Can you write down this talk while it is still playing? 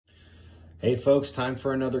Hey folks, time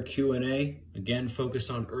for another Q&A, again focused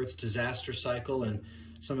on Earth's disaster cycle and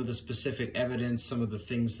some of the specific evidence, some of the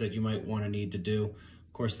things that you might want to need to do.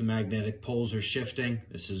 Of course, the magnetic poles are shifting.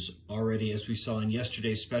 This is already, as we saw in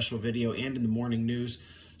yesterday's special video and in the morning news,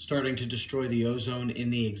 starting to destroy the ozone in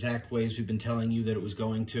the exact ways we've been telling you that it was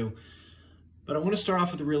going to. But I want to start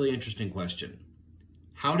off with a really interesting question.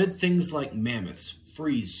 How did things like mammoths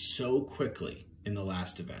freeze so quickly in the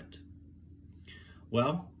last event?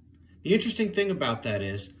 Well, the interesting thing about that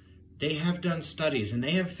is they have done studies and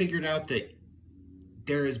they have figured out that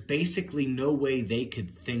there is basically no way they could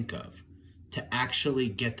think of to actually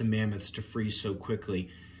get the mammoths to freeze so quickly,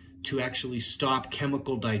 to actually stop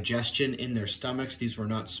chemical digestion in their stomachs. These were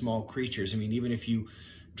not small creatures. I mean, even if you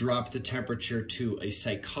drop the temperature to a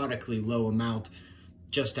psychotically low amount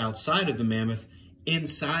just outside of the mammoth,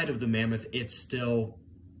 inside of the mammoth, it's still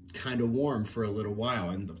kind of warm for a little while.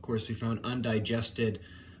 And of course, we found undigested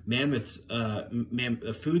mammoths,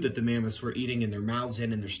 food that the mammoths were eating in their mouths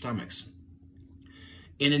and in their stomachs.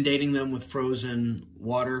 Inundating them with frozen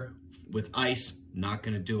water, with ice, not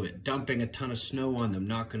going to do it. Dumping a ton of snow on them,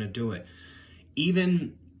 not going to do it.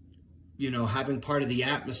 Even, having part of the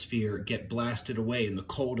atmosphere get blasted away in the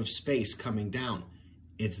cold of space coming down,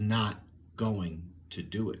 it's not going to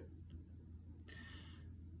do it.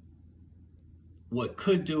 What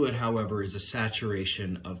could do it, however, is a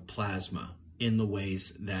saturation of plasma in the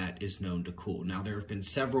ways that is known to cool. Now, there have been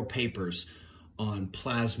several papers on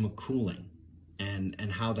plasma cooling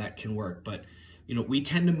and how that can work. But, we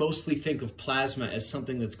tend to mostly think of plasma as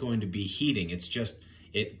something that's going to be heating. It's just,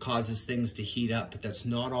 it causes things to heat up, but that's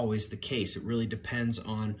not always the case. It really depends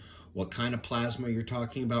on what kind of plasma you're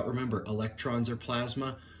talking about. Remember, electrons are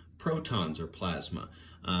plasma, protons are plasma.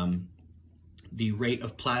 The rate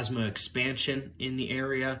of plasma expansion in the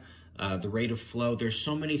area, the rate of flow. There's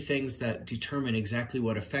so many things that determine exactly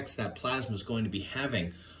what effects that plasma is going to be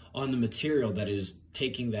having on the material that is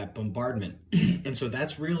taking that bombardment. And so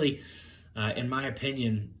that's really, in my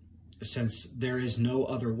opinion, since there is no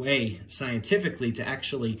other way scientifically to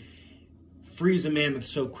actually freeze a mammoth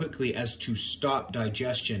so quickly as to stop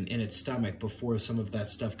digestion in its stomach before some of that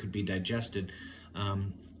stuff could be digested.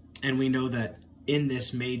 And we know that in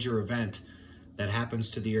this major event that happens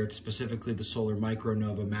to the Earth, specifically the solar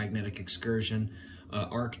micronova, magnetic excursion,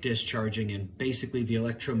 arc discharging, and basically the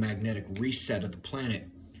electromagnetic reset of the planet,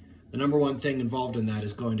 the number one thing involved in that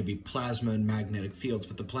is going to be plasma and magnetic fields.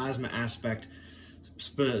 But the plasma aspect,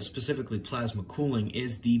 specifically plasma cooling,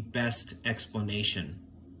 is the best explanation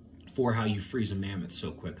for how you freeze a mammoth so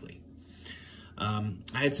quickly. I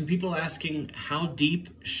had some people asking, how deep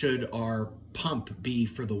should our pump be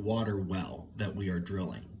for the water well that we are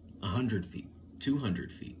drilling? 100 feet,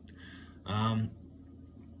 200 feet.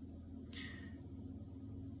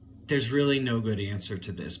 There's really no good answer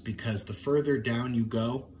to this, because the further down you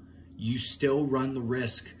go, you still run the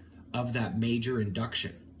risk of that major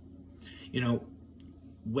induction.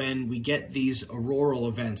 When we get these auroral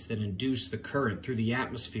events that induce the current through the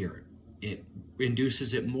atmosphere, it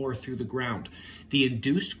induces it more through the ground. The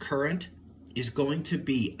induced current is going to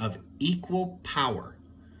be of equal power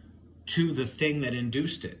to the thing that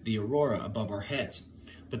induced it, the aurora above our heads.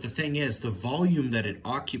 But the thing is, the volume that it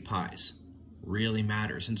occupies really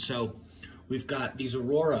matters. And so we've got these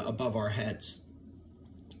aurora above our heads,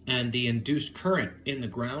 and the induced current in the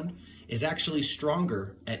ground is actually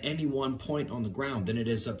stronger at any one point on the ground than it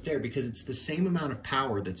is up there, because it's the same amount of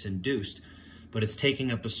power that's induced, but it's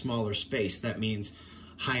taking up a smaller space. That means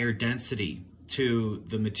higher density to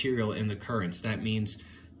the material in the currents. That means,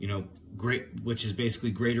 which is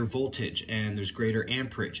basically greater voltage, and there's greater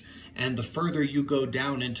amperage. And the further you go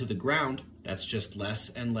down into the ground, that's just less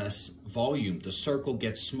and less volume. The circle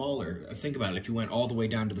gets smaller. Think about it. If you went all the way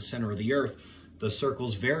down to the center of the Earth, the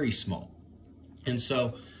circle's very small. And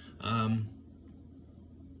so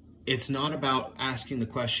it's not about asking the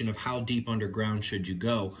question of how deep underground should you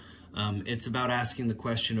go. It's about asking the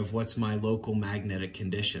question of what's my local magnetic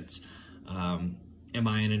conditions. Am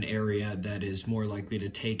I in an area that is more likely to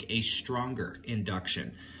take a stronger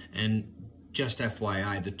induction? And just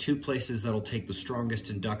FYI, the two places that'll take the strongest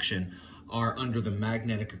induction are under the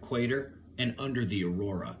magnetic equator and under the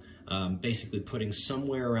aurora, basically putting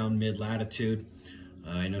somewhere around mid-latitude.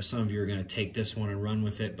 I know some of you are going to take this one and run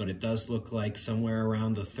with it, but it does look like somewhere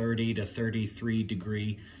around the 30 to 33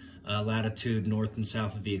 degree latitude north and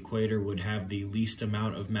south of the equator would have the least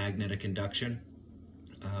amount of magnetic induction.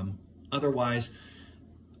 Otherwise,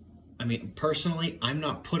 personally, I'm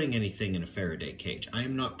not putting anything in a Faraday cage. I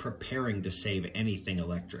am not preparing to save anything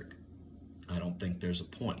electric. I don't think there's a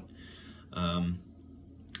point.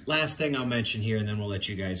 Last thing I'll mention here, and then we'll let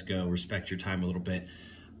you guys go, respect your time a little bit.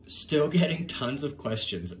 Still getting tons of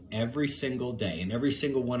questions every single day in every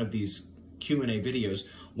single one of these Q&A videos.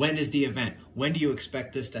 When is the event? When do you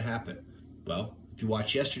expect this to happen? Well, if you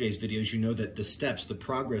watch yesterday's videos, you know that the steps, the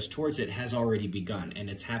progress towards it has already begun, and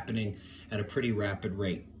it's happening at a pretty rapid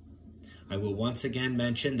rate. I will once again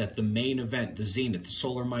mention that the main event, the zenith, the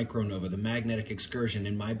solar micronova, the magnetic excursion,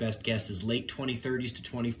 in my best guess is late 2030s to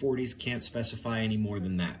 2040s. Can't specify any more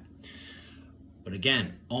than that. But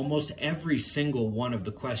again, almost every single one of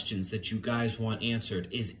the questions that you guys want answered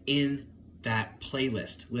is in that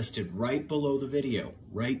playlist listed right below the video,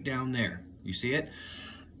 right down there. You see it?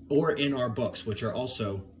 Or in our books, which are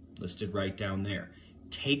also listed right down there.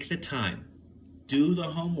 Take the time, do the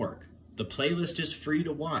homework. The playlist is free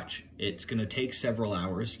to watch. It's going to take several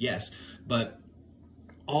hours, yes, but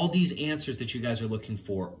all these answers that you guys are looking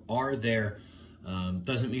for are there.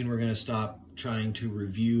 Doesn't mean we're going to stop trying to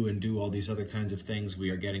review and do all these other kinds of things. We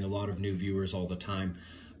are getting a lot of new viewers all the time,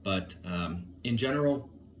 but in general,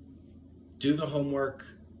 do the homework,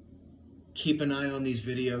 keep an eye on these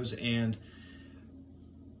videos, and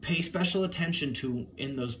pay special attention to,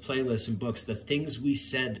 in those playlists and books, the things we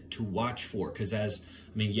said to watch for. Because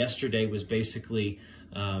yesterday was basically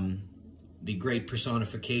the great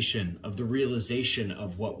personification of the realization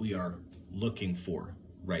of what we are looking for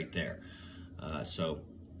right there. So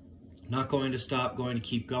not going to stop, going to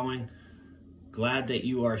keep going. Glad that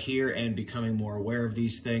you are here and becoming more aware of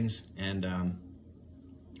these things. And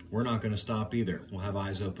we're not going to stop either. We'll have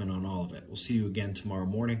eyes open on all of it. We'll see you again tomorrow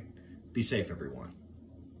morning. Be safe, everyone.